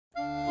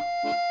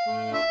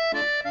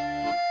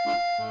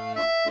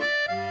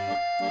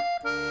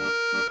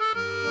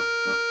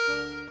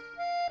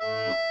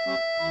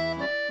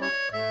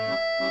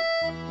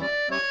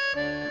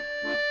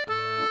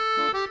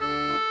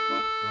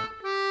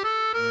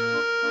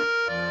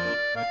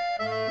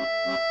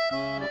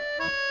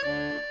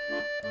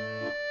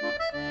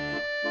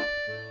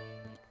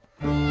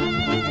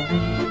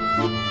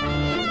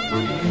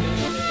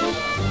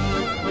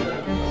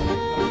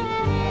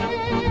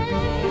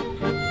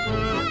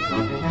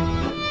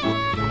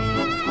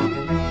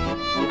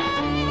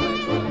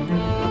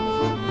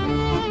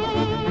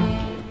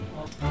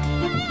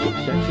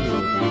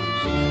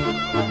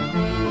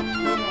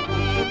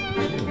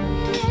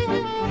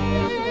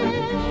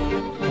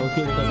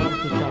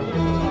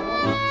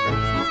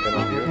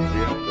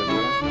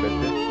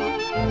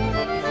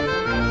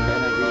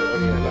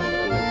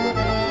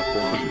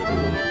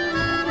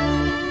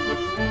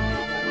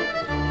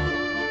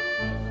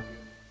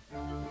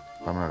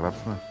Πάμε να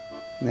γράψουμε.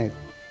 Ναι.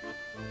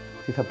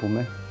 Τι θα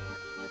πούμε?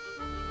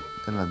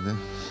 Έλατε.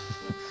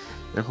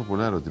 Έχω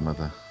πολλά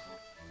ερωτήματα.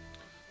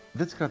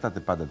 Δεν τις κρατάτε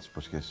πάντα τις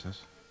υποσχέσεις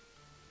σας?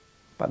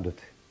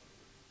 Πάντοτε.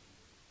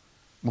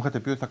 Μου είχατε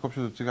πει ότι θα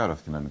κόψω το τσιγάρο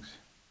αυτή την άνοιξη.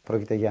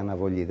 Πρόκειται για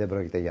αναβολή, δεν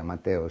πρόκειται για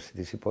ματέωση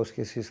της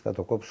υπόσχεσης. Θα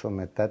το κόψω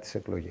μετά τις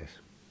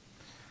εκλογές.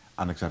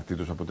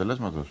 Ανεξαρτήτως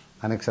αποτελέσματος?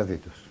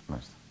 Ανεξαρτήτως.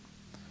 Μάλιστα.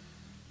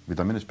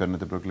 Βιταμίνες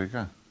παίρνετε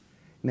προεκλογικά?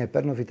 Ναι,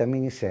 παίρνω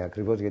βιταμίνη C,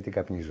 ακριβώς γιατί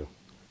καπνίζω.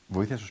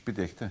 Βοήθεια στο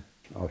σπίτι έχετε?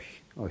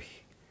 Όχι,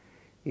 όχι.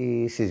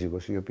 Η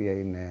σύζυγος, η οποία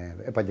είναι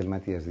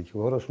επαγγελματίας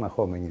δικηγόρος,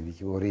 μαχόμενη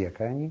δικηγορία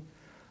κάνει,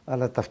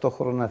 αλλά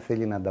ταυτόχρονα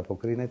θέλει να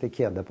ανταποκρίνεται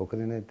και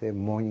ανταποκρίνεται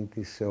μόνη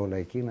της σε όλα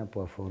εκείνα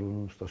που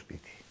αφορούν στο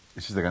σπίτι.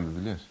 Εσείς δεν κάνετε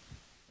δουλειές?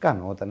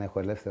 Κάνω, όταν έχω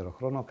ελεύθερο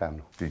χρόνο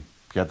κάνω. Τι,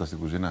 πιάτα στην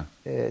κουζίνα?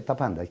 Τα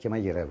πάντα και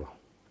μαγειρεύω.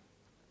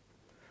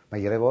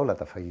 Μαγειρεύω όλα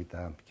τα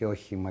φαγητά και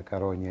όχι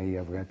μακαρόνια ή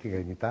αυγά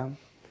τηγανιτά.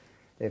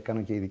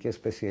 Κάνω και ειδικές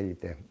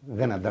σπεσιαλιτέ.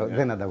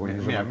 Δεν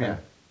ανταγωνίζομαι.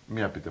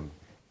 Μία πείτε μου.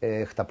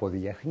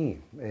 Χταπόδι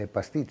χνί,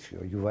 παστίτσιο,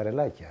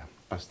 γιουβαρελάκια.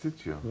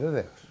 Παστίτσιο.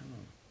 Βεβαίως.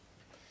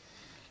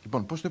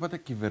 Λοιπόν, πώς το είπατε,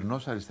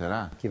 κυβερνός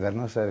αριστερά?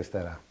 Κυβερνός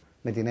αριστερά.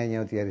 Με την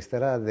έννοια ότι η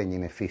αριστερά δεν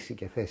είναι φύση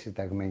και θέση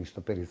ταγμένη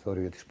στο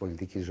περιθώριο της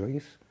πολιτικής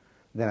ζωής.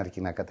 Δεν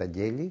αρκεί να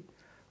καταγγέλει,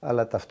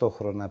 αλλά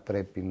ταυτόχρονα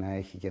πρέπει να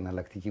έχει και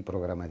εναλλακτική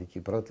προγραμματική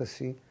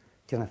πρόταση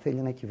και να θέλει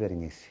να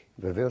κυβερνήσει.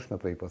 Βεβαίως με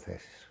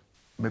προϋποθέσεις.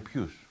 Με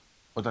ποιους?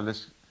 Όταν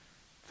λες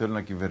θέλω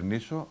να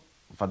κυβερνήσω,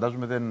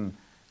 φαντάζομαι δεν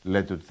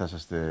λέτε ότι θα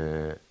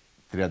είσαστε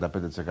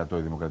 35%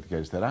 η Δημοκρατική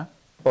Αριστερά.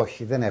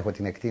 Όχι, δεν έχω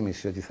την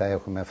εκτίμηση ότι θα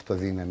έχουμε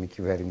αυτοδύναμη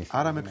κυβέρνηση.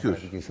 Άρα με ποιους?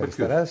 Δημοκρατικής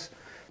Αριστεράς,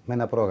 με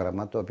ένα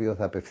πρόγραμμα το οποίο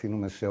θα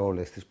απευθύνουμε σε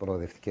όλες τις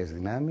προοδευτικές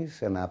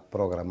δυνάμεις, ένα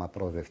πρόγραμμα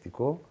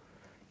προοδευτικό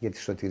για τη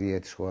σωτηρία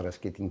της χώρας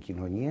και την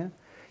κοινωνία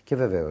και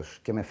βεβαίως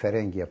και με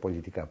φερέγγια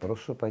πολιτικά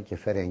πρόσωπα και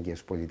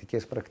φερέγγιες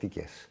πολιτικές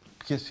πρακτικές.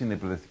 Ποιες είναι οι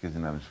προοδευτικές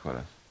δυνάμεις της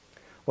χώρας?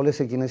 Όλες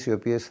εκείνες οι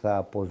οποίες θα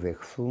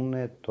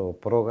αποδεχθούν το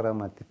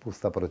πρόγραμμα που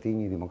θα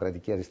προτείνει η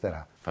Δημοκρατική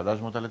Αριστερά.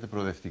 Φαντάζομαι όταν λέτε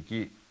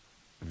προοδευτική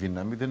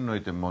δύναμη δεν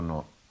εννοείται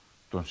μόνο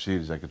τον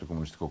ΣΥΡΙΖΑ και το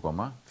Κομμουνιστικό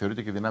Κόμμα.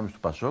 Θεωρείται και δυνάμεις του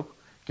ΠΑΣΟΚ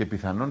και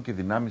πιθανόν και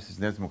δυνάμεις της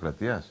Νέας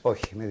Δημοκρατίας.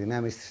 Όχι, με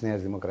δυνάμεις της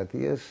Νέας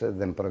Δημοκρατίας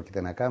δεν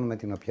πρόκειται να κάνουμε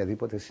την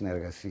οποιαδήποτε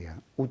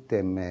συνεργασία.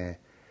 Ούτε με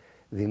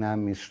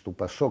δυνάμεις του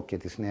ΠΑΣΟΚ και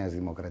της Νέας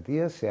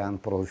Δημοκρατίας, εάν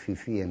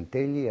προωθηθεί εν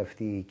τέλει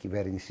αυτή η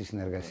κυβέρνηση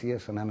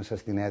συνεργασίας ανάμεσα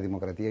στη Νέα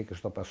Δημοκρατία και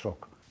στο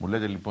ΠΑΣΟΚ. Μου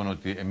λέτε λοιπόν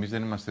ότι εμείς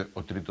δεν είμαστε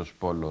ο τρίτος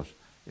πόλος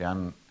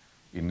εάν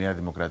η Νέα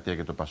Δημοκρατία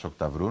και το ΠΑΣΟΚ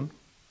τα βρουν.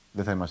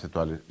 Δεν θα είμαστε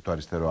το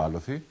αριστερό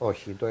άλοθη.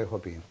 Όχι, το έχω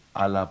πει.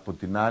 Αλλά από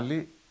την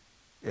άλλη,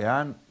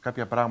 εάν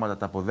κάποια πράγματα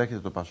τα αποδέχεται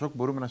το ΠΑΣΟΚ,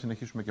 μπορούμε να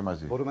συνεχίσουμε και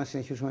μαζί. Μπορούμε να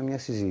συνεχίσουμε μια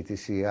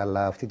συζήτηση,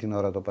 αλλά αυτή την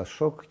ώρα το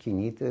ΠΑΣΟΚ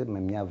κινείται με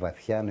μια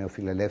βαθιά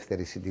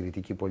νεοφιλελεύθερη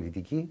συντηρητική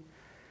πολιτική,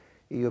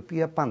 η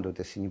οποία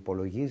πάντοτε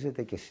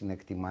συνυπολογίζεται και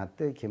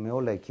συνεκτιμάται και με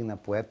όλα εκείνα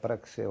που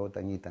έπραξε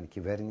όταν ήταν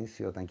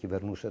κυβέρνηση, όταν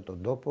κυβερνούσε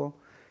τον τόπο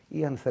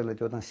ή αν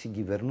θέλετε όταν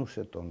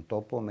συγκυβερνούσε τον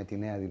τόπο με τη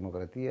Νέα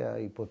Δημοκρατία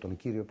υπό τον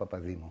κύριο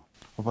Παπαδήμο.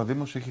 Ο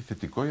Παπαδήμος έχει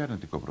θετικό ή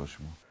αρνητικό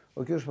πρόσημο?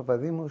 Ο κύριος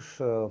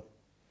Παπαδήμος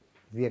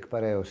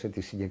διεκπαραίωσε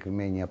τη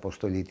συγκεκριμένη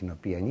αποστολή την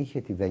οποία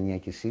είχε, τη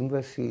Δανειακή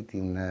Σύμβαση,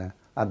 την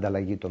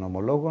ανταλλαγή των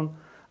ομολόγων,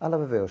 αλλά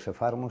βεβαίως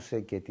εφάρμοσε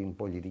και την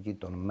πολιτική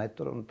των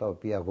μέτρων, τα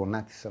οποία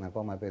γονάτισαν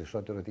ακόμα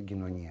περισσότερο την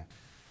κοινωνία.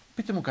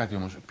 Πείτε μου κάτι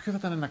όμως, ποιο θα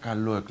ήταν ένα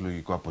καλό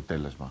εκλογικό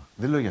αποτέλεσμα?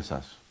 Δεν λέω για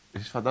εσάς.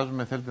 Εσείς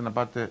φαντάζομαι θέλετε να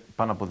πάτε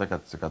πάνω από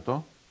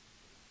 10%.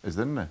 Έτσι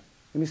δεν είναι?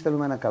 Εμείς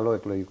θέλουμε ένα καλό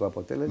εκλογικό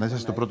αποτέλεσμα. Να είστε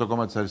στο πρώτο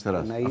κόμμα της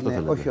αριστεράς.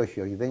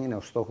 Όχι, δεν είναι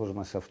ο στόχος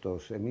μας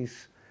αυτός.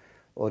 Εμείς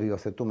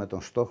οριοθετούμε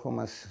τον στόχο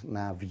μας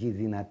να βγει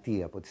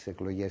δυνατή από τις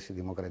εκλογές η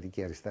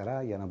Δημοκρατική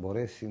Αριστερά για να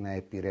μπορέσει να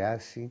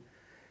επηρεάσει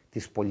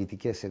τις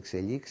πολιτικές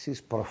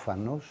εξελίξεις,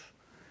 προφανώς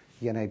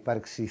για να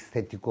υπάρξει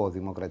θετικό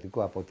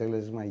δημοκρατικό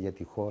αποτέλεσμα για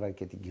τη χώρα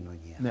και την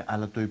κοινωνία. Ναι,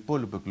 αλλά το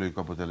υπόλοιπο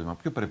εκλογικό αποτέλεσμα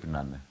ποιο πρέπει να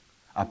είναι?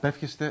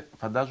 Απέφχεστε,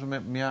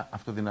 φαντάζομαι, μια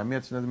αυτοδυναμία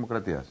της Νέας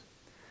Δημοκρατίας.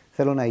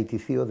 Θέλω να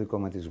ιτηθεί ο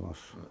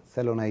δικομματισμός.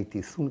 Θέλω να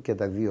ιτηθούν και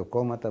τα δύο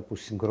κόμματα που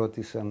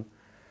συγκρότησαν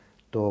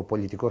το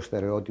πολιτικό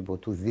στερεότυπο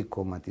του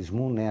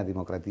δικομματισμού, Νέα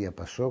Δημοκρατία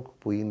ΠΑΣΟΚ,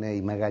 που είναι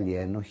η μεγάλη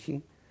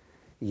ένοχη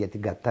για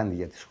την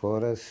κατάντια της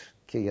χώρας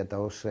και για τα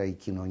όσα η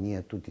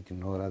κοινωνία τούτη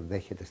την ώρα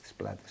δέχεται στις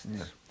πλάτες της.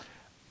 Ναι.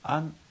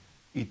 Αν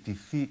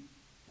ιτηθεί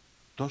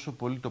τόσο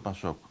πολύ το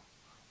ΠΑΣΟΚ,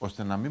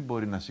 ώστε να μην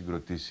μπορεί να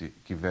συγκροτήσει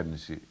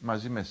κυβέρνηση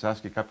μαζί με εσάς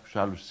και κάποιους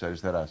άλλους της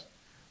αριστεράς,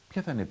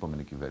 ποια θα είναι η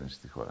επόμενη κυβέρνηση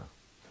στη χώρα?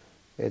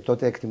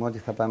 Τότε εκτιμώ ότι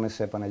θα πάμε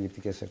σε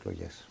επαναληπτικές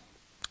εκλογές.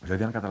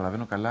 Δηλαδή, αν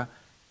καταλαβαίνω καλά,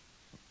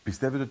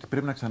 πιστεύετε ότι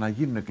πρέπει να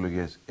ξαναγίνουν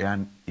εκλογές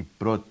εάν η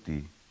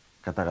πρώτη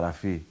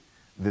καταγραφή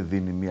δεν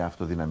δίνει μια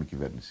αυτοδύναμη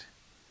κυβέρνηση?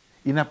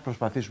 Ή να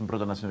προσπαθήσουμε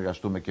πρώτα να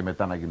συνεργαστούμε και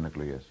μετά να γίνουν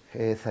εκλογές?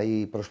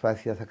 Η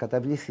προσπάθεια θα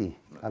καταβληθεί,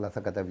 αλλά θα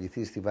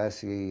καταβληθεί στη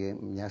βάση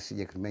μιας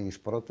συγκεκριμένης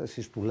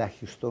πρότασης,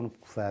 τουλάχιστον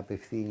που θα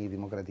απευθύνει η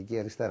Δημοκρατική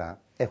Αριστερά.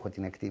 Έχω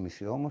την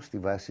εκτίμηση όμως, στη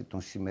βάση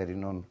των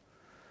σημερινών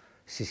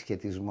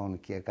συσχετισμών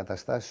και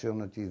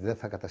καταστάσεων ότι δεν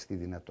θα καταστεί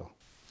δυνατό.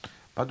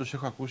 Πάντως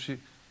έχω ακούσει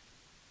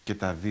και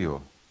τα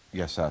δύο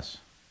για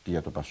σας και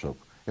για το Πασόκ.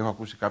 Έχω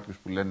ακούσει κάποιους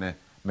που λένε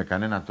με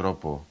κανένα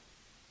τρόπο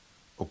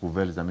ο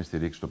Κουβέλης να μην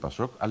στηρίξει το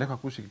Πασόκ, αλλά έχω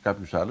ακούσει και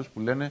κάποιους άλλους που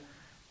λένε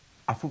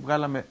αφού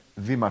βγάλαμε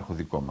δήμαρχο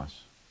δικό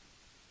μας,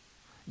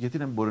 γιατί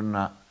να μην μπορούμε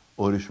να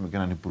ορίσουμε και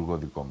έναν υπουργό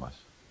δικό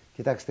μας?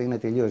 Κοιτάξτε, είναι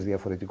τελείως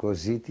διαφορετικό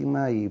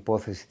ζήτημα η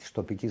υπόθεση της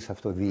τοπικής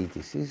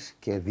αυτοδιοίκησης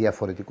και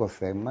διαφορετικό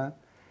θέμα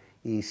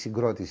η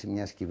συγκρότηση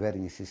μιας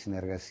κυβέρνησης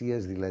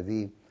συνεργασίας,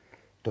 δηλαδή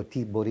το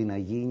τι μπορεί να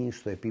γίνει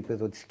στο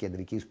επίπεδο της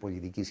κεντρικής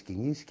πολιτικής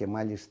σκηνής και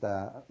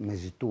μάλιστα με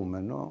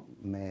ζητούμενο,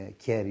 με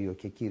κέριο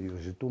και κύριο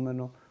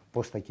ζητούμενο,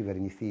 πώς θα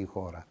κυβερνηθεί η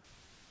χώρα.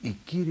 Η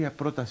κύρια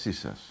πρότασή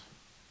σας,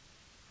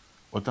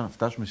 όταν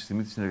φτάσουμε στη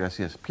στιγμή της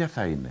συνεργασίας, ποια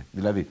θα είναι?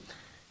 Δηλαδή,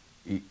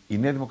 η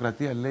Νέα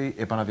Δημοκρατία λέει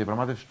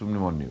επαναδιαπραγμάτευση του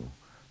μνημονίου.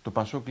 Το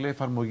Πασόκ λέει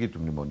εφαρμογή του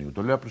μνημονίου.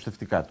 Το λέω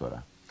απλουστευτικά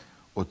τώρα.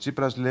 Ο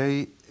Τσίπρας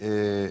λέει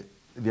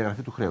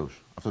διαγραφή του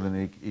χρέους. Αυτό δεν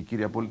είναι η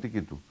κύρια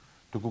πολιτική του.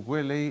 Το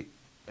Κουκουέ λέει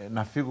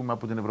να φύγουμε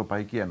από την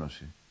Ευρωπαϊκή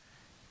Ένωση.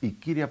 Η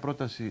κύρια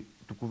πρόταση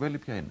του Κουβέλη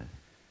ποια είναι?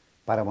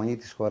 Παραμονή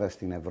της χώρας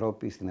στην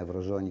Ευρώπη, στην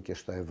Ευρωζώνη και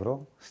στο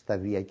ευρώ,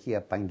 σταδιακή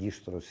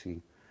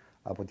απαγκίστρωση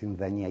από την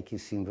Δανειακή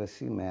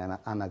Σύμβαση με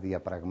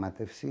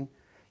αναδιαπραγμάτευση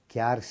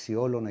και άρση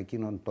όλων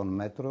εκείνων των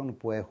μέτρων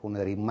που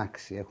έχουν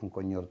ρημάξει, έχουν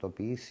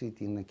κονιορτοποιήσει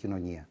την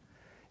κοινωνία.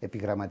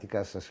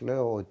 Επιγραμματικά σας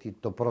λέω ότι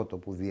το πρώτο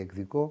που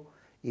διεκδικώ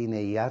είναι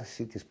η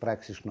άρση της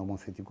πράξης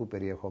νομοθετικού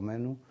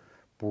περιεχομένου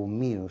που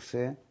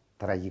μείωσε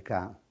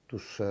τραγικά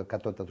τους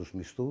κατώτατους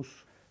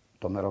μισθούς,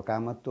 το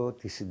μεροκάματο,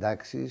 τις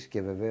συντάξεις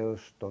και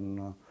βεβαίως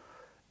τον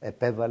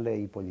επέβαλε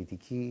η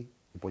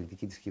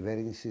πολιτική της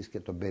κυβέρνησης και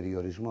τον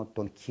περιορισμό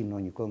των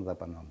κοινωνικών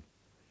δαπανών.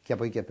 Και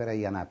από εκεί και πέρα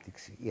η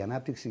ανάπτυξη. Η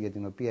ανάπτυξη για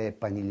την οποία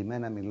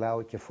επανειλημμένα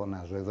μιλάω και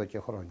φωνάζω εδώ και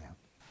χρόνια.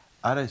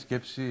 Άρα η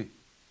σκέψη,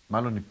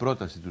 μάλλον η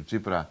πρόταση του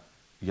Τσίπρα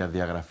για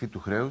διαγραφή του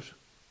χρέους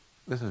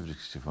δεν σας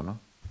βρίσκει σύμφωνο?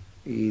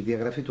 Η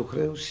διαγραφή του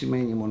χρέους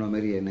σημαίνει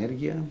μονομερή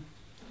ενέργεια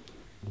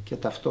και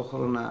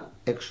ταυτόχρονα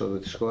έξοδο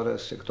της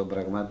χώρας εκ των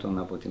πραγμάτων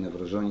από την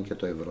Ευρωζώνη και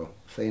το ευρώ.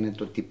 Θα είναι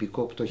το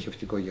τυπικό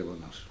πτωχευτικό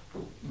γεγονός.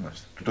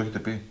 Του το έχετε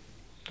πει?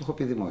 Το έχω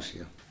πει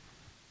δημόσια.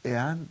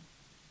 Εάν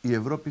η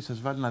Ευρώπη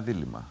σας βάλει ένα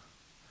δίλημμα,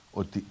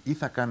 ότι ή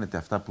θα κάνετε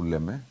αυτά που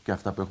λέμε και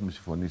αυτά που έχουμε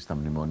συμφωνήσει στα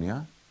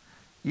μνημόνια,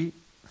 ή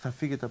θα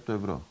φύγετε από το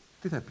ευρώ,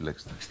 τι θα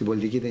επιλέξετε? Στην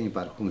πολιτική δεν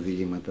υπάρχουν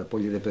διλήμματα.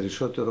 Πολύ δε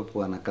περισσότερο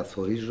που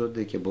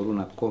ανακαθορίζονται και μπορούν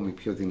ακόμη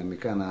πιο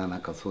δυναμικά να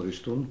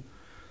ανακαθοριστούν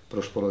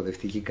προς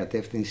προοδευτική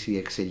κατεύθυνση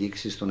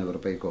εξελίξεις στον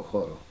ευρωπαϊκό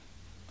χώρο.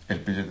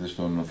 Ελπίζετε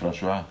στον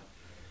Φρανσουά?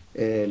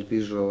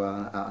 Ελπίζω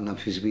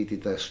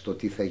αναμφισβήτητα στο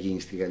τι θα γίνει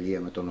στη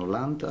Γαλλία με τον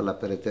Ολάντ, αλλά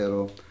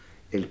περαιτέρω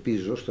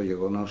ελπίζω στο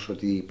γεγονός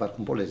ότι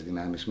υπάρχουν πολλές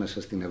δυνάμεις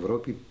μέσα στην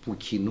Ευρώπη που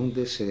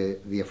κινούνται σε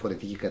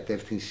διαφορετική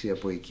κατεύθυνση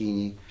από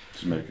εκείνη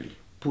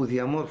που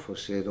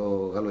διαμόρφωσε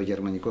το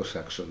γαλλογερμανικός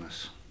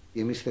άξονας.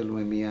 Εμείς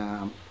θέλουμε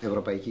μια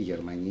ευρωπαϊκή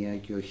Γερμανία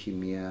και όχι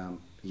μια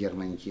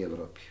γερμανική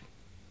Ευρώπη.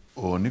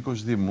 Ο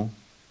Νίκος Δήμου,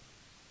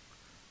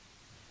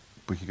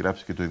 που έχει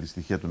γράψει και το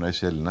 «Η του να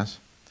είσαι Έλληνας»,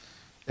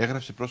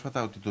 έγραψε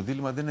πρόσφατα ότι το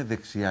δίλημμα δεν είναι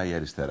δεξιά ή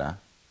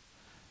αριστερά,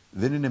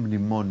 δεν είναι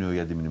μνημόνιο ή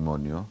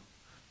αντιμνημόνιο.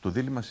 Το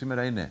δίλημμα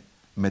σήμερα είναι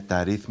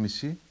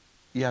μεταρρύθμιση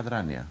ή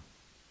αδράνεια.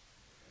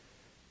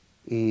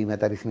 Οι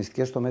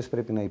μεταρρυθμιστικές τομές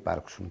πρέπει να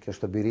υπάρξουν και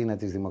στον πυρήνα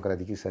της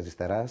δημοκρατικής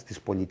αριστεράς, της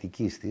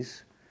πολιτικής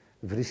της,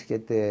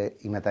 βρίσκεται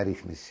η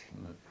μεταρρύθμιση.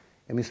 Ναι.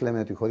 Εμείς λέμε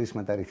ότι χωρίς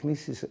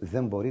μεταρρυθμίσεις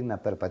δεν μπορεί να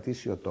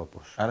περπατήσει ο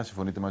τόπος. Άρα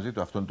συμφωνείτε μαζί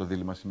του, αυτό είναι το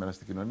δίλημμα σήμερα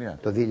στην κοινωνία?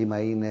 Το δίλημμα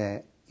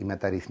είναι οι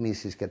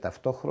μεταρρυθμίσεις και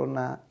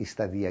ταυτόχρονα η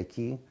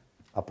σταδιακή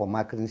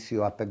απομάκρυνση,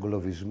 ο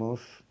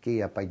απεγκλωβισμός και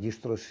η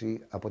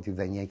απαγκίστρωση από τη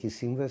Δανειακή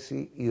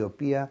Σύμβαση, η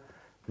οποία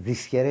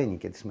δυσχεραίνει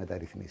και τις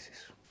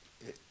μεταρρυθμίσεις.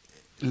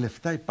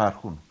 Λεφτά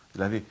υπάρχουν.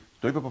 Δηλαδή,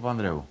 το είπε ο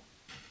Παπανδρέου,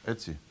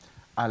 έτσι.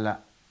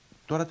 Αλλά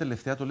τώρα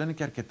τελευταία το λένε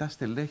και αρκετά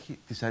στελέχη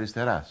της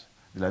αριστεράς.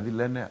 Δηλαδή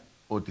λένε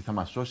ότι θα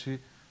μας σώσει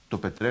το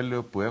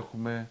πετρέλαιο που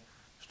έχουμε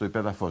στο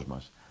υπέδαφος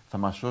μας. Θα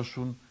μας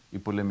σώσουν οι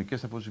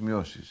πολεμικές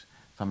αποζημιώσεις.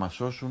 Θα μας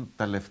σώσουν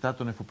τα λεφτά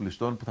των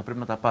εφοπλιστών που θα πρέπει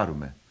να τα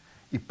πάρουμε.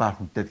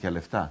 Υπάρχουν τέτοια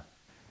λεφτά?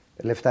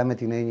 Λεφτά με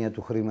την έννοια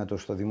του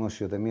χρήματος στο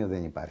δημόσιο ταμείο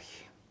δεν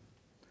υπάρχει.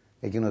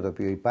 Εκείνο το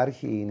οποίο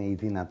υπάρχει είναι η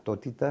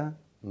δυνατότητα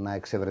να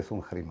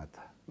εξευρεθούν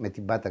χρήματα. Με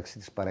την πάταξη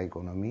της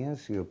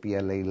παραοικονομίας, η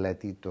οποία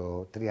λέει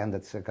το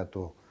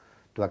 30%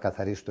 του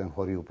ακαθαρίστου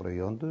εγχωρίου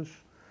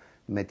προϊόντος,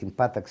 με την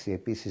πάταξη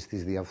επίσης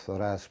της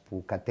διαφθοράς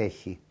που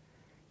κατέχει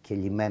και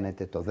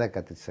λιμένεται το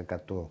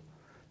 10%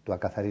 του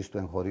ακαθαρίστου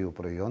εγχωρίου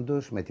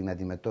προϊόντος, με την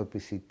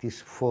αντιμετώπιση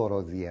της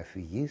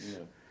φοροδιαφυγής.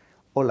 Yeah.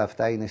 Όλα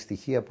αυτά είναι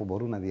στοιχεία που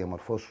μπορούν να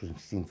διαμορφώσουν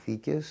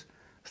συνθήκες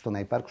στο να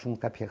υπάρξουν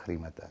κάποια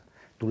χρήματα.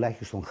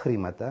 Τουλάχιστον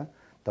χρήματα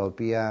τα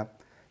οποία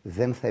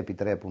δεν θα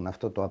επιτρέπουν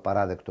αυτό το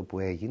απαράδεκτο που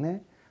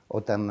έγινε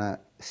όταν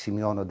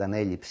σημειώνονταν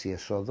έλλειψη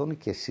εσόδων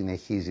και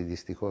συνεχίζει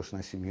δυστυχώς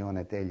να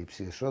σημειώνεται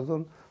έλλειψη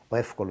εσόδων. Ο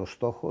εύκολος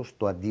στόχος,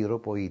 το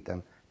αντίρροπο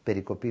ήταν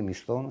περικοπή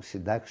μισθών,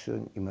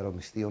 συντάξεων,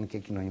 ημερομισθείων και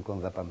κοινωνικών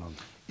δαπανών.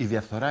 Η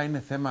διαφθορά είναι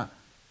θέμα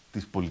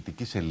της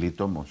πολιτικής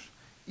ελίτ όμως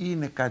ή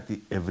είναι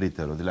κάτι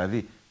ευρύτερο?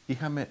 Δηλαδή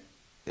είχαμε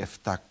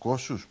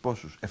 700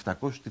 πόσους,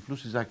 700 τυφλούς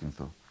στη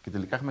Ζάκυνθο και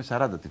τελικά έχουμε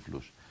 40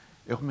 τυφλούς.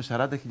 Έχουμε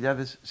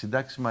 40.000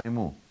 συντάξεις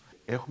μαϊμού.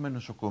 Έχουμε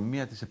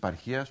νοσοκομεία της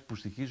επαρχίας που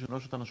στοιχίζουν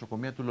όσο τα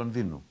νοσοκομεία του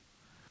Λονδίνου.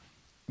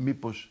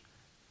 Μήπως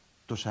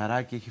το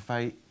σαράκι έχει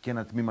φάει και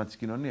ένα τμήμα της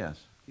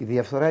κοινωνίας? Η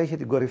διαφθορά είχε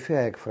την κορυφαία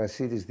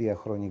έκφρασή της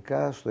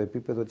διαχρονικά στο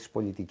επίπεδο της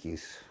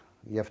πολιτικής.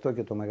 Γι' αυτό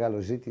και το μεγάλο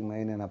ζήτημα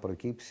είναι να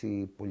προκύψει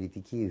η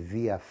πολιτική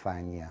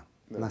διαφάνεια.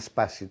 Ναι. Να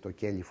σπάσει το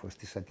κέλυφος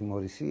της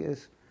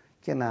ατιμωρησίας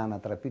και να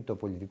ανατραπεί το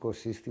πολιτικό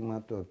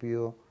σύστημα το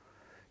οποίο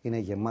είναι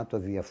γεμάτο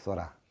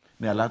διαφθορά.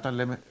 Ναι, αλλά όταν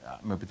λέμε,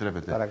 με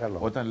επιτρέπετε, παρακαλώ,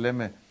 όταν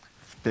λέμε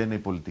φταίνε οι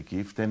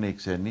πολιτικοί, φταίνε οι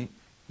ξένοι,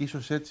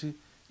 ίσως έτσι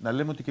να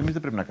λέμε ότι και εμείς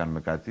δεν πρέπει να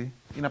κάνουμε κάτι.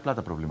 Είναι απλά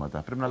τα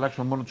προβλήματα. Πρέπει να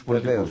αλλάξουμε μόνο τους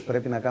πολιτικούς. Βεβαίως,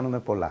 πρέπει να κάνουμε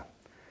πολλά.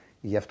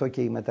 Γι' αυτό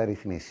και οι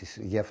μεταρρυθμίσεις.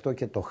 Γι' αυτό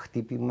και το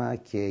χτύπημα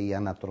και η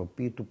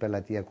ανατροπή του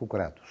πελατειακού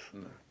κράτους.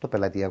 Ναι. Το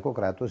πελατειακό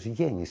κράτος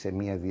γέννησε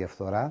μια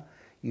διαφθορά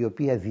η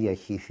οποία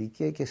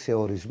διαχύθηκε και σε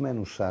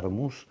ορισμένους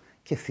αρμούς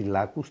και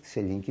θυλάκους της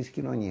ελληνικής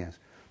κοινωνίας.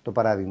 Το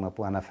παράδειγμα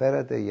που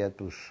αναφέρατε για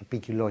τους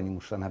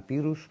ποικιλώνυμους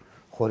αναπήρους,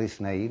 χωρίς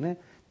να είναι,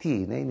 τι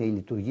είναι? Είναι η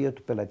λειτουργία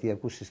του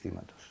πελατειακού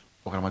συστήματος.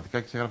 Ο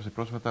Γραμματικάκης έγραψε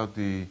πρόσφατα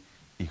ότι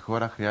η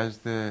χώρα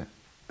χρειάζεται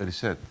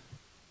reset.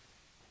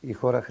 Η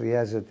χώρα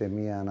χρειάζεται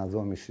μια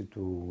αναδόμηση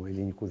του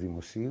ελληνικού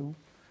δημοσίου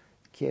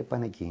και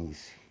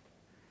επανεκκίνηση.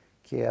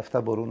 Και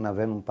αυτά μπορούν να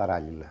βαίνουν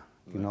παράλληλα.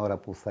 Ναι. Την ώρα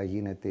που θα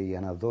γίνεται η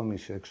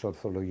αναδόμηση, ο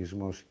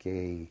εξορθολογισμός και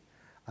η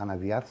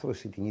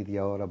αναδιάρθρωση, την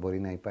ίδια ώρα μπορεί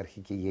να υπάρχει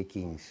και η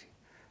εκκίνηση.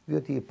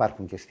 Διότι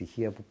υπάρχουν και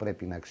στοιχεία που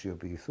πρέπει να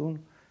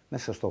αξιοποιηθούν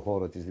μέσα στον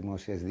χώρο της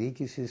δημόσιας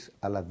διοίκησης,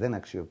 αλλά δεν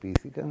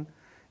αξιοποιήθηκαν,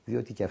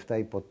 διότι και αυτά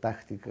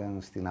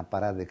υποτάχτηκαν στην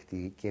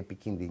απαράδεκτη και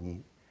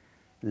επικίνδυνη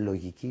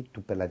λογική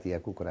του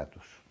πελατειακού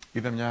κράτους.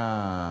 Είδα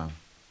μια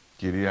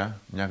κυρία,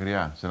 μια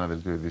γριά, σε ένα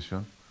δελτίο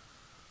ειδήσεων,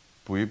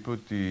 που είπε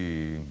ότι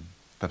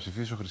θα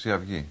ψηφίσω Χρυσή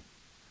Αυγή.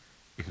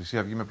 Η Χρυσή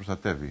Αυγή με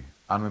προστατεύει.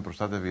 Αν με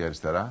προστάτευε η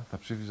αριστερά, θα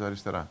ψήφιζα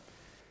αριστερά.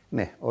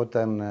 Ναι,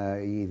 όταν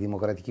η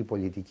δημοκρατική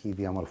πολιτική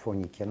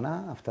διαμορφώνει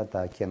κενά, αυτά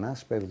τα κενά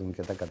σπέβδουν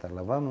και τα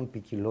καταλαμβάνουν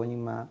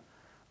ποικιλώνυμα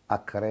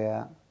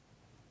ακραία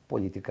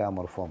πολιτικά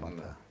μορφώματα.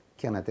 Ναι.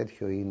 Και ένα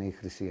τέτοιο είναι η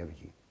Χρυσή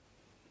Αυγή.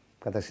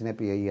 Κατά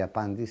συνέπεια η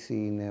απάντηση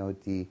είναι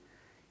ότι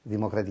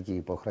δημοκρατική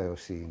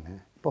υποχρέωση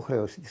είναι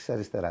υποχρέωση της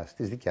αριστεράς,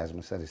 της δικιάς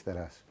μας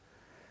αριστεράς,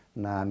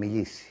 να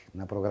μιλήσει,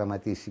 να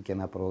προγραμματίσει και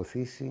να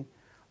προωθήσει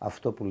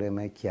αυτό που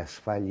λέμε και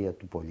ασφάλεια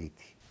του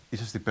πολίτη.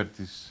 Είσαστε υπέρ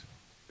της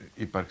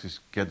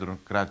ύπαρξης κέντρων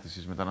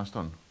κράτησης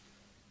μεταναστών?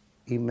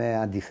 Είμαι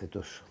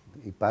αντίθετος.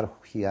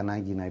 Υπάρχει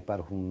ανάγκη να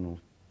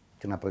υπάρχουν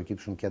και να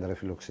προκύψουν κέντρα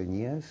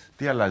φιλοξενίας.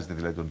 Τι αλλάζετε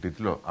δηλαδή τον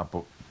τίτλο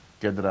από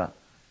κέντρα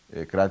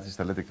κράτησης,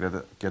 θα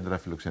λέτε κέντρα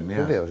φιλοξενίας?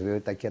 Βεβαίως,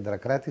 διότι τα κέντρα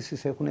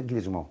κράτησης έχουν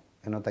εγκλισμό,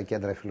 ενώ τα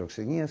κέντρα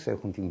φιλοξενίας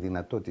έχουν την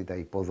δυνατότητα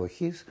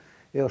υποδοχής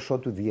έως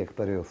ότου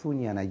διεκπεραιωθούν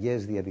οι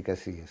αναγκαίες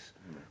διαδικασίες.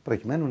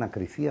 Προκειμένου να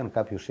κριθεί αν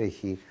κάποιος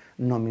έχει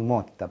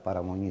νομιμότητα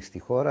παραμονής στη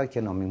χώρα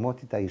και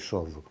νομιμότητα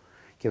εισόδου.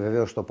 Και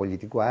βεβαίως το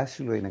πολιτικό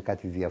άσυλο είναι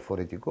κάτι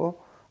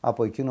διαφορετικό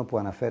από εκείνο που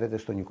αναφέρεται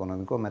στον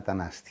οικονομικό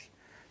μετανάστη.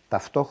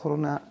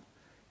 Ταυτόχρονα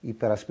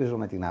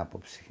υπερασπίζομαι την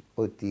άποψη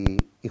ότι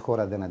η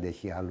χώρα δεν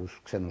αντέχει άλλους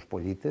ξένους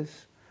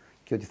πολίτες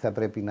και ότι θα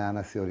πρέπει να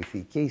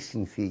αναθεωρηθεί και η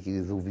συνθήκη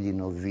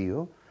Δουβλίνο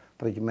 2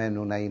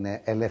 προκειμένου να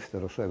είναι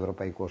ελεύθερος ο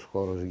ευρωπαϊκός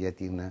χώρος για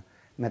την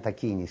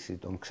μετακίνηση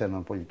των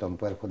ξένων πολιτών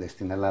που έρχονται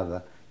στην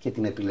Ελλάδα και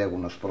την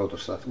επιλέγουν ως πρώτο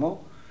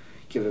σταθμό.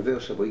 Και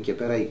βεβαίως από εκεί και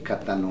πέρα η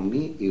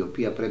κατανομή η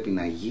οποία πρέπει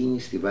να γίνει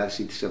στη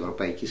βάση της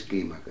ευρωπαϊκής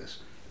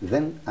κλίμακας.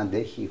 Δεν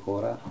αντέχει η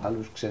χώρα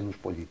άλλους ξένους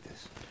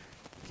πολίτες.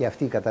 Και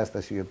αυτή η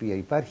κατάσταση η οποία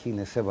υπάρχει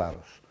είναι σε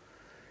βάρος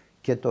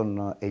και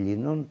των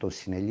Ελλήνων, των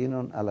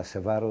συνελλήνων, αλλά σε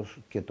βάρος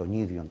και των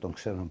ίδιων των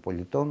ξένων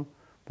πολιτών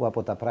που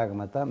από τα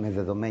πράγματα, με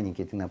δεδομένη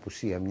και την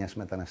απουσία μιας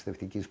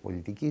μεταναστευτικής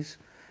πολιτικής,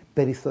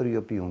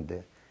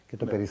 περιθωριοποιούνται. Και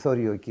το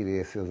περιθώριο,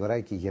 κύριε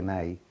Θεοδωράκη,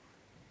 γεννάει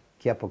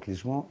και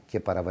αποκλεισμό και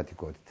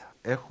παραβατικότητα.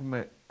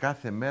 Έχουμε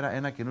κάθε μέρα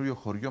ένα καινούριο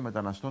χωριό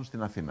μεταναστών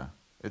στην Αθήνα.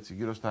 Έτσι,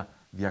 γύρω στα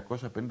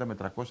 250 με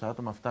 300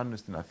 άτομα φτάνουν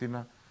στην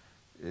Αθήνα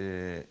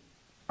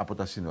από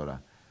τα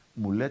σύνορα.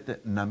 Μου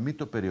λέτε να μην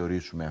το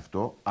περιορίσουμε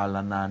αυτό,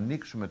 αλλά να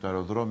ανοίξουμε το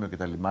αεροδρόμιο και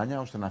τα λιμάνια,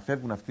 ώστε να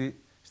φεύγουν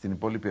αυτοί στην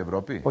υπόλοιπη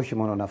Ευρώπη. Όχι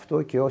μόνο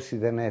αυτό, και όσοι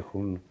δεν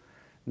έχουν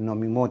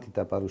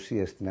νομιμότητα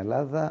παρουσία στην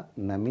Ελλάδα,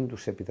 να μην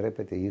τους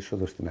επιτρέπεται η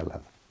είσοδο στην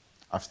Ελλάδα.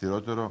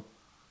 Αυστηρότερο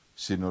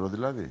σύνορο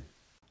δηλαδή.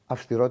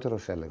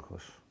 Αυστηρότερος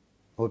έλεγχος,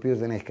 ο οποίος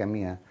δεν έχει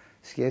καμία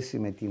σχέση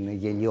με την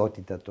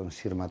γελιότητα των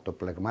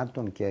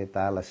σειρματοπλεγμάτων και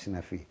τα άλλα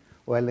συναφή.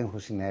 Ο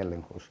έλεγχος είναι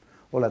έλεγχος.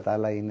 Όλα τα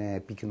άλλα είναι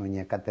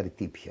επικοινωνιακά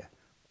τερτύπια.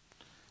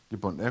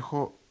 Λοιπόν,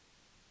 έχω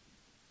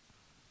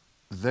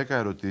 10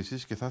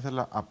 ερωτήσεις και θα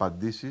ήθελα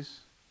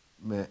απαντήσεις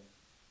με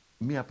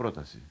μία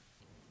πρόταση.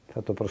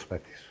 Θα το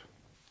προσπαθήσω.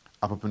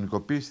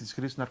 Αποποινικοποίηση της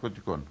χρήσης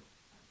ναρκωτικών.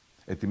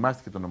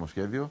 Ετοιμάστηκε το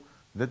νομοσχέδιο,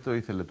 δεν το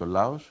ήθελε το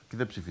λαός και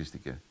δεν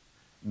ψηφίστηκε.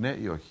 Ναι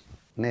ή όχι?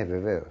 Ναι,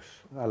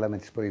 βεβαίως, αλλά με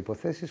τις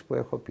προϋποθέσεις που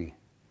έχω πει.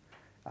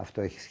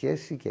 Αυτό έχει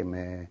σχέση και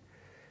με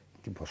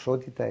την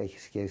ποσότητα, έχει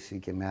σχέση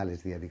και με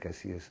άλλες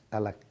διαδικασίες.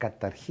 Αλλά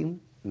καταρχήν,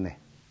 ναι.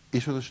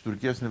 Είσοδος της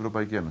Τουρκίας στην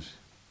Ευρωπαϊκή Ένωση.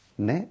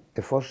 Ναι,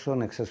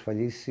 εφόσον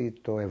εξασφαλίσει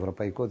το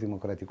ευρωπαϊκό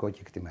δημοκρατικό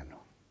κεκτημένο.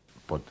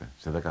 Πότε,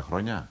 σε 10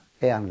 χρόνια?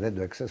 Εάν δεν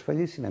το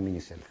εξασφαλίσει, να μην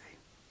εισέλθει.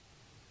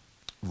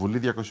 Βουλή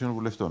 200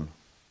 βουλευτών.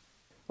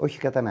 Όχι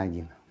κατά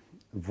ανάγκη.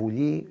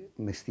 Βουλή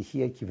με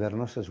στοιχεία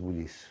κυβερνώσας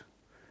Βουλής.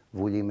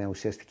 Βουλή με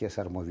ουσιαστικές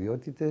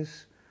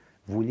αρμοδιότητες.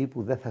 Βουλή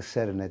που δεν θα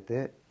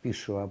σέρνεται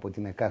πίσω από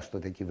την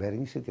εκάστοτε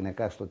κυβέρνηση, την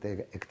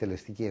εκάστοτε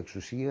εκτελεστική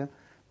εξουσία,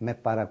 με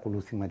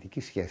παρακολουθηματική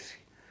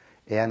σχέση.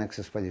 Εάν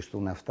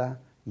εξασφαλιστούν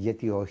αυτά,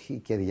 γιατί όχι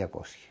και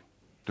 200.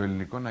 Το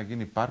ελληνικό να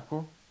γίνει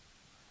πάρκο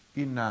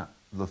ή να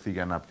δοθεί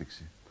για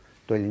ανάπτυξη?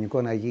 Το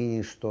ελληνικό να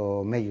γίνει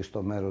στο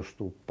μέγιστο μέρος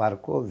του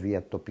πάρκο,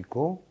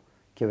 διατοπικό,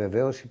 και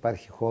βεβαίως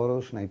υπάρχει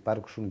χώρος να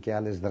υπάρξουν και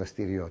άλλες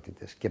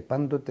δραστηριότητες. Και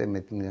πάντοτε με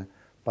την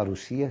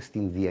παρουσία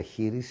στην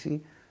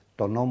διαχείριση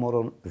των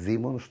όμορων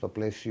δήμων στο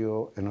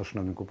πλαίσιο ενός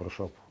νομικού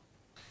προσώπου.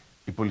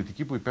 Οι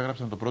πολιτικοί που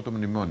υπέγραψαν το πρώτο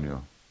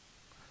μνημόνιο,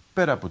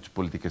 πέρα από τις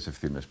πολιτικές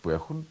ευθύνες που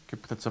έχουν και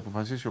που θα τις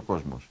αποφασίσει ο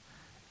κόσμος,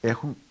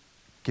 έχουν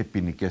και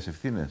ποινικές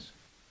ευθύνες?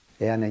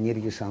 Εάν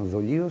ενήργησαν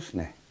δολίως,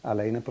 ναι,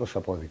 αλλά είναι προς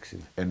απόδειξη.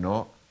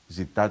 Ενώ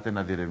ζητάτε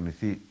να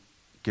διερευνηθεί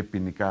και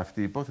ποινικά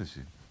αυτή η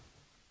υπόθεση?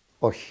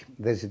 Όχι,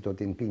 δεν ζητώ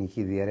την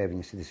ποινική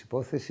διερεύνηση της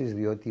υπόθεσης,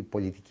 διότι η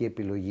πολιτική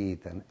επιλογή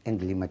ήταν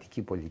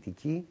εγκληματική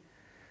πολιτική,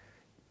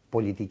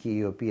 πολιτική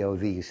η οποία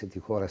οδήγησε τη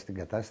χώρα στην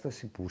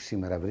κατάσταση που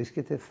σήμερα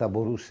βρίσκεται. Θα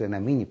μπορούσε να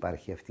μην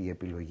υπάρχει αυτή η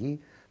επιλογή,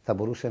 θα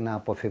μπορούσε να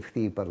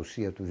αποφευχθεί η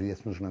παρουσία του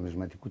Διεθνούς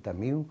Νομισματικού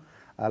Ταμείου,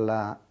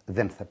 αλλά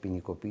δεν θα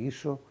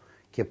ποινικοποιήσω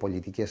και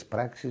πολιτικές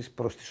πράξεις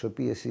προς τις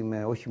οποίες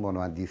είμαι όχι μόνο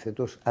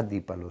αντίθετος,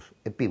 αντίπαλος,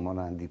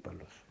 επίμονα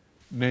αντίπαλος.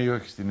 Ναι ή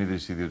όχι στην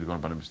ίδρυση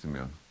ιδιωτικών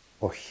πανεπιστημίων?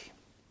 Όχι.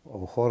 Ο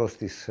χώρος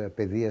της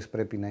παιδείας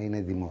πρέπει να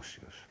είναι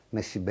δημόσιος,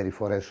 με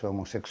συμπεριφορές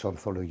όμως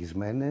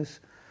εξορθολογισμένες,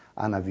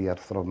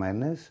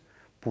 αναδιαρθρωμένες,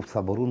 που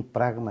θα μπορούν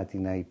πράγματι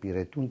να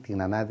υπηρετούν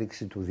την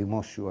ανάδειξη του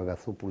δημόσιου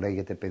αγαθού που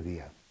λέγεται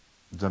παιδεία.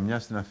 Τζαμιά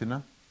στην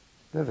Αθήνα?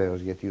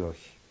 Βεβαίως, γιατί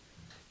όχι.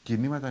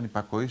 Κινήματα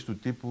ανυπακοής του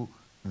τύπου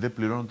δεν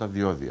πληρώνουν τα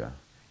διόδια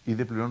ή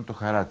δεν πληρώνουν το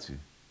χαράτσι,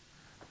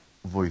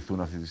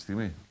 βοηθούν αυτή τη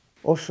στιγμή?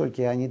 Όσο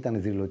και αν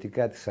ήταν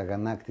δηλωτικά της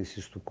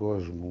αγανάκτησης του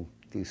κόσμου,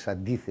 της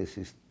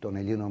αντίθεσης των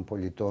Ελλήνων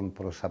πολιτών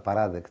προς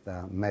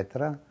απαράδεκτα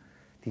μέτρα,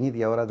 την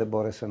ίδια ώρα δεν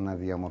μπόρεσαν να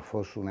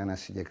διαμορφώσουν ένα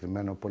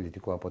συγκεκριμένο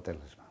πολιτικό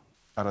αποτέλεσμα.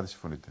 Άρα δεν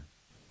συμφωνείτε?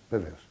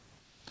 Βεβαίως.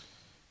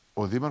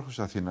 Ο Δήμαρχος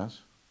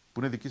Αθήνας, που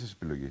είναι δική σας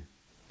επιλογή,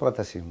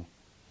 Πρότασή μου.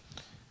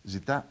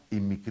 ζητά οι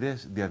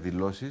μικρές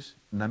διαδηλώσεις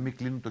να μην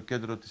κλείνουν το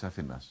κέντρο της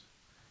Αθήνας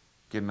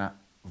και να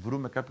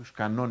βρούμε κάποιους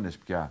κανόνες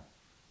πια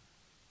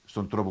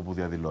στον τρόπο που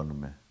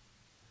διαδηλώνουμε.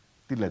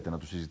 Τι λέτε, να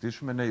το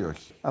συζητήσουμε, ναι ή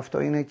όχι? Αυτό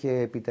είναι και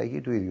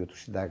επιταγή του ίδιου του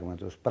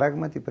συντάγματος.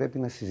 Πράγματι πρέπει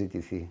να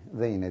συζητηθεί.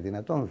 Δεν είναι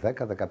δυνατόν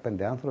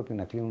 10-15 άνθρωποι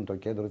να κλείνουν το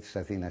κέντρο της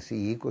Αθήνας,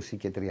 ή 20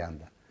 και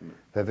 30.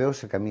 Βεβαίως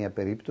σε καμία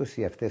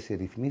περίπτωση αυτές οι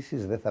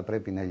ρυθμίσεις δεν θα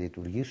πρέπει να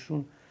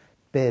λειτουργήσουν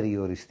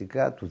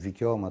περιοριστικά του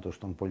δικαιώματος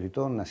των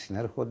πολιτών να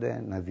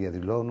συνέρχονται, να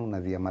διαδηλώνουν, να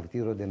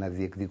διαμαρτύρονται, να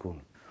διεκδικούν.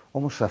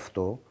 Όμως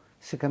αυτό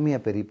σε καμία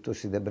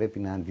περίπτωση δεν πρέπει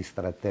να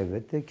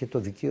αντιστρατεύεται και το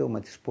δικαίωμα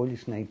της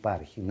πόλης να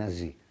υπάρχει, να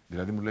ζει.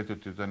 Δηλαδή μου λέτε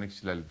ότι όταν έχει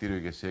συλλαλητήριο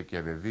για ΣΕ και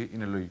ΑΔΔ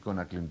είναι λογικό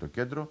να κλείνει το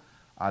κέντρο,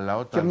 αλλά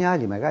όταν... Και μια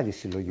άλλη μεγάλη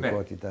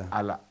συλλογικότητα. Ναι,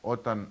 αλλά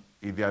όταν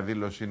η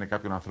διαδήλωση είναι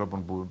κάποιων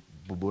ανθρώπων που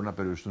μπορούν να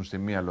περιοριστούν σε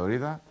μία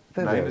λωρίδα,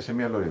 Βεβαίως, να είναι σε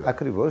μία λωρίδα.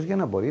 Ακριβώς, για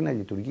να μπορεί να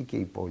λειτουργεί και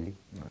η πόλη.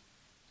 Ναι.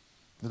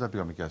 Δεν τα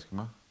πήγαμε και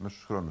άσχημα. Μέσα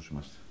στους χρόνους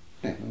είμαστε.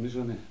 Ναι,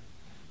 νομίζω ναι.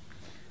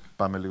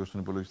 Πάμε λίγο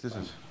στον υπολογιστή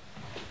σας.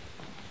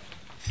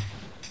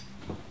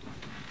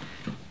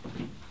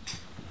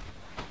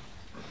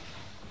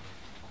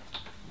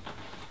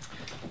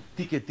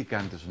 Τι και τι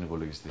κάνετε στον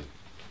υπολογιστή?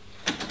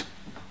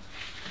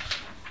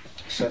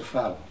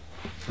 Σερφάρω.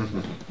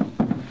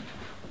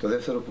 Το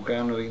δεύτερο που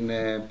κάνω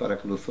είναι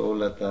παρακολουθώ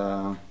όλα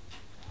τα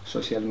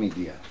social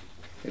media.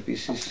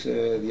 Επίσης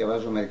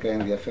διαβάζω μερικά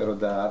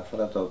ενδιαφέροντα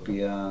άρθρα τα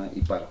οποία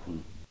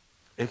υπάρχουν.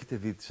 Έχετε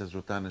δει τι σας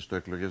ρωτάνε στο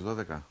Εκλογες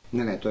 12?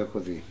 Ναι, το έχω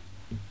δει.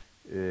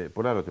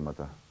 Πολλά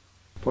ερωτήματα.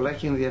 Πολλά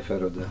και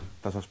ενδιαφέροντα.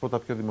 Θα σας πω τα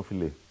πιο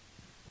δημοφιλή.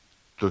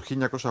 Το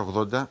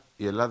 1980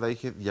 η Ελλάδα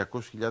είχε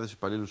 200.000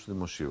 υπαλλήλους του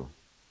δημοσίου.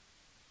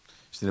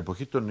 Στην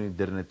εποχή των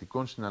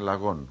ιντερνετικών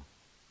συναλλαγών,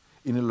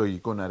 είναι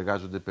λογικό να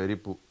εργάζονται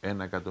περίπου 1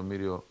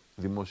 εκατομμύριο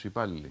δημόσιοι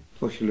υπάλληλοι?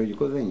 Όχι,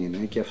 λογικό δεν είναι.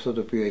 Και αυτό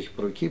το οποίο έχει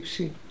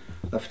προκύψει,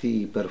 αυτή η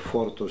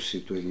υπερφόρτωση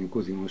του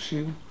ελληνικού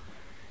δημοσίου,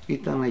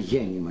 ήταν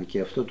γέννημα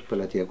και αυτό του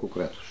πελατειακού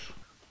κράτους.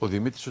 Ο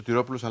Δημήτρης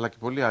Σωτηρόπουλος αλλά και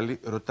πολλοί άλλοι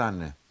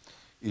ρωτάνε: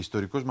 η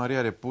ιστορικός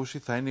Μαρία Ρεπούση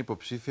θα είναι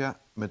υποψήφια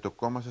με το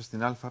κόμμα σας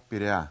στην Α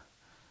Πειραιά.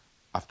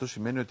 Αυτό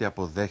σημαίνει ότι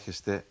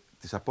αποδέχεστε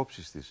τις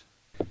απόψεις της?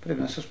 Πρέπει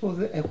να σας πω,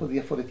 έχω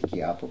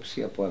διαφορετική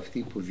άποψη από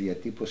αυτή που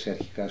διατύπωσε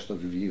αρχικά στο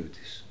βιβλίο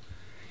της.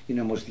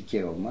 Είναι όμως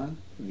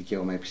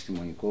δικαίωμα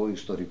επιστημονικό,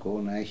 ιστορικό,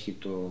 να έχει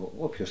το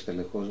όποιος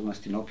τελεχός μας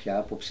την όποια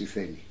άποψη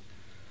θέλει.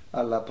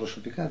 Αλλά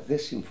προσωπικά δεν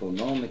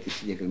συμφωνώ με τη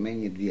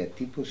συγκεκριμένη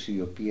διατύπωση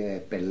η οποία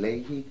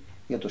επελέγει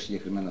για το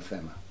συγκεκριμένο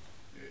θέμα.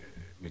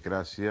 Μικρά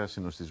Ασία,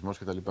 συνοστισμός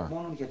κτλ.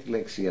 Μόνο για τη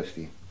λέξη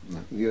αυτή. Ναι.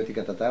 Διότι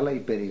κατά τα άλλα η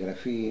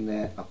περιγραφή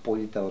είναι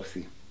απόλυτα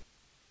ορθή.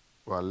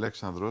 Ο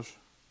Αλέξανδρος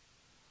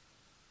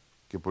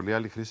και πολλοί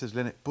άλλοι χρήστες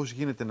λένε πώς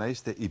γίνεται να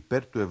είστε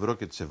υπέρ του ευρώ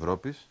και της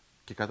Ευρώπης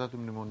και κατά του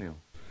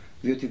μνημονίου.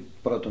 Διότι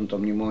πρώτον το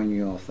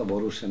μνημόνιο θα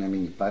μπορούσε να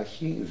μην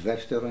υπάρχει,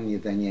 δεύτερον η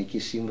Δανειακή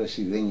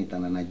Σύμβαση δεν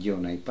ήταν αναγκαίο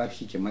να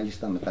υπάρχει και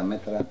μάλιστα με τα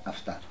μέτρα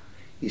αυτά.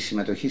 Η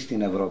συμμετοχή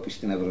στην Ευρώπη,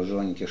 στην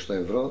Ευρωζώνη και στο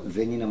ευρώ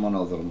δεν είναι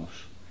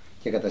μονόδρομος.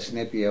 Και κατά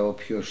συνέπεια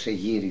όποιος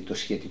εγείρει το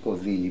σχετικό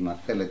δίλημμα,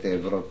 θέλετε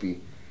Ευρώπη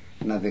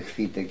να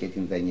δεχθείτε και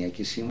την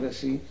Δανειακή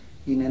Σύμβαση,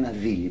 είναι ένα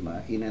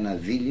δίλημμα. Είναι ένα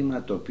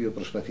δίλημμα το οποίο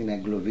προσπαθεί να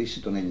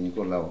εγκλωβίσει τον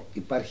ελληνικό λαό.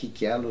 Υπάρχει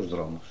και άλλος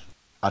δρόμος.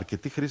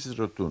 Αρκετοί χρήστες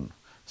ρωτούν,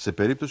 σε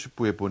περίπτωση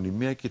που η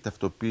επωνυμία και η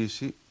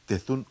ταυτοποίηση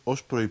τεθούν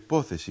ως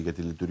προϋπόθεση για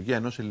τη λειτουργία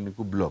ενός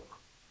ελληνικού μπλοκ,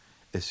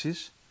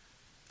 εσείς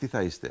τι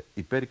θα είστε,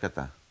 υπέρ ή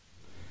κατά?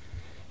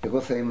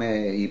 Εγώ θα είμαι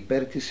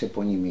υπέρ της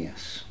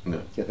επωνυμίας. Ναι.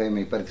 Και θα είμαι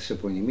υπέρ της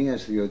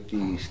επωνυμίας διότι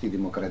στη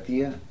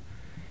δημοκρατία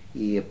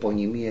η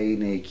επωνυμία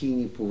είναι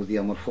εκείνη που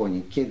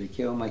διαμορφώνει και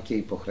δικαίωμα και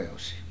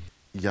υποχρέωση.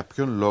 Για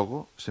ποιον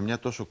λόγο σε μια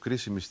τόσο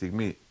κρίσιμη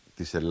στιγμή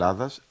της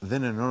Ελλάδας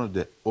δεν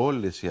ενώνονται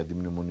όλες οι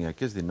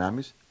αντιμνημονιακές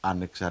δυνάμεις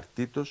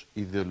ανεξαρτήτως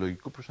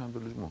ιδεολογικού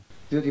προσανατολισμού?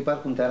 Διότι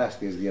υπάρχουν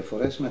τεράστιες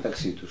διαφορές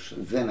μεταξύ τους.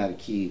 Δεν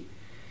αρκεί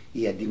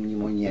η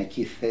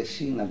αντιμνημονιακή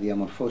θέση να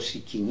διαμορφώσει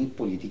κοινή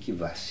πολιτική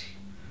βάση.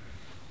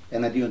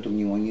 Εναντίον του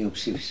μνημονίου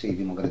ψήφισε η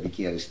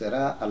Δημοκρατική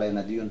Αριστερά, αλλά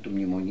εναντίον του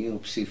μνημονίου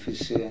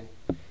ψήφισε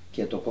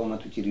και το κόμμα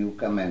του κυρίου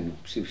Καμένου,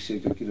 ψήφισε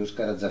και ο κύριος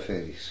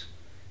Καρατζαφέρης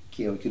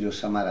και ο κύριος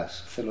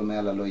Σαμαράς. Θέλω με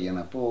άλλα λόγια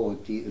να πω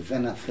ότι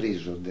δεν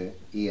αθρίζονται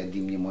οι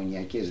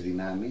αντιμνημονιακές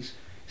δυνάμεις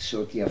σε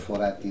ό,τι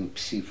αφορά την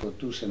ψήφο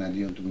τους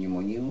εναντίον του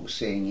μνημονίου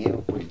σε ενιαίο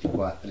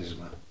πολιτικό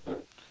άθροισμα.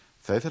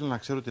 Θα ήθελα να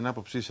ξέρω την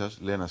άποψή σας,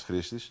 λέει ένας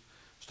χρήστης,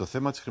 στο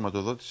θέμα της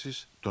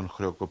χρηματοδότησης των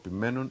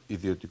χρεοκοπημένων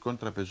ιδιωτικών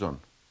τραπεζών,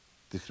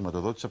 τη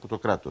χρηματοδότηση από το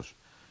κράτος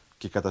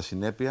και κατά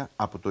συνέπεια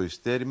από το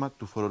ειστέρημα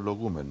του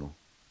φορολογούμενου.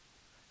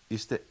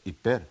 Είστε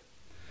υπέρ?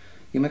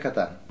 Είμαι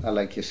κατά,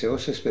 αλλά και σε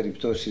όσες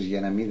περιπτώσεις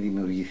για να μην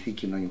δημιουργηθεί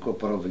κοινωνικό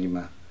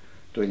πρόβλημα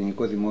το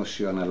ελληνικό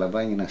δημόσιο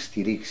αναλαμβάνει να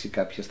στηρίξει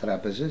κάποιες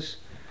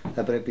τράπεζες,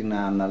 θα πρέπει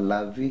να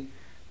αναλάβει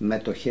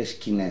μετοχές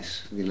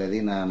κοινές,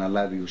 δηλαδή να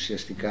αναλάβει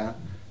ουσιαστικά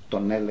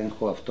τον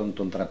έλεγχο αυτών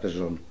των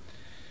τραπεζών.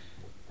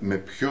 Με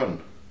ποιον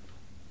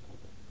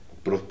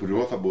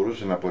πρωθυπουργό θα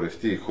μπορούσε να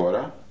πορευτεί η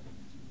χώρα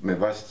με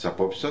βάση τις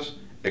απόψεις σας,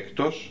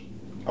 εκτός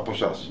από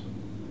εσάς?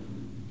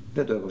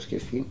 Δεν το έχω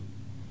σκεφτεί.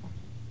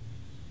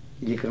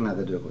 Ειλικρινά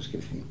δεν το έχω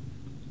σκεφτεί.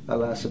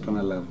 Αλλά ας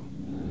επαναλάβω.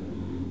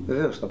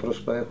 Βεβαίως τα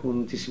πρόσωπα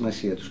έχουν τη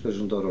σημασία τους,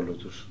 παίζουν τον ρόλο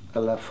τους.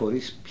 Αλλά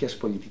φορείς ποιας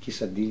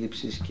πολιτικής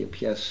αντίληψης και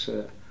ποιας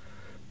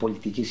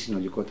πολιτικής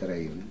συνολικότερα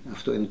είναι.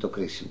 Αυτό είναι το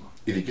κρίσιμο.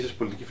 Η δική σας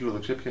πολιτική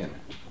φιλοδοξία ποια είναι?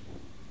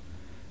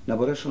 Να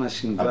μπορέσω να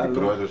συμβάλλω...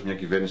 Αντιπρόεδρος μια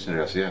κυβέρνηση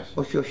συνεργασίας?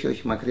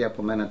 Όχι, μακριά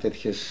από μένα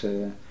τέτοιες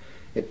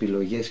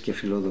επιλογές και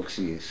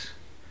φιλοδοξίες.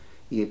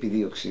 Η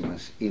επιδίωξή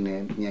μας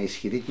είναι μια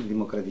ισχυρή και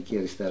δημοκρατική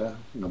αριστερά,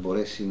 να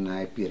μπορέσει να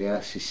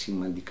επηρεάσει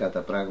σημαντικά τα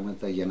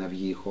πράγματα για να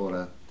βγει η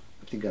χώρα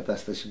από την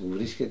κατάσταση που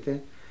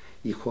βρίσκεται,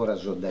 η χώρα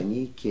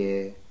ζωντανή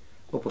και,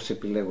 όπως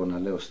επιλέγω να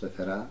λέω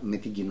σταθερά, με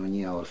την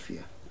κοινωνία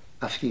όρθια.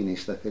 Αυτή είναι η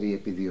σταθερή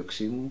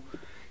επιδίωξή μου,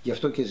 γι'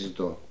 αυτό και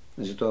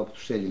ζητώ από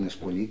τους Έλληνες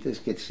πολίτες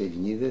και τις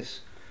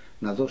Ελληνίδες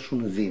να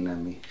δώσουν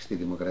δύναμη στη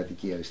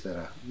δημοκρατική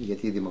αριστερά,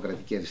 γιατί η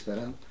δημοκρατική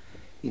αριστερά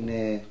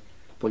είναι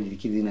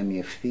πολιτική δύναμη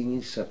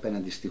ευθύνης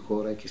απέναντι στη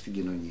χώρα και στην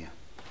κοινωνία.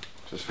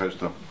 Σας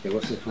ευχαριστώ.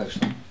 Εγώ σας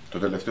ευχαριστώ. Το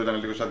τελευταίο ήταν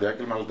λίγο σαν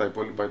διάγγελμα, αλλά τα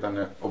υπόλοιπα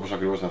ήταν όπως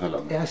ακριβώς θα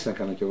θέλαμε. Ας να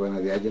κάνω κι εγώ ένα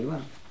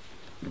διάγγελμα.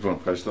 Λοιπόν,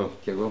 ευχαριστώ.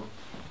 Κι εγώ.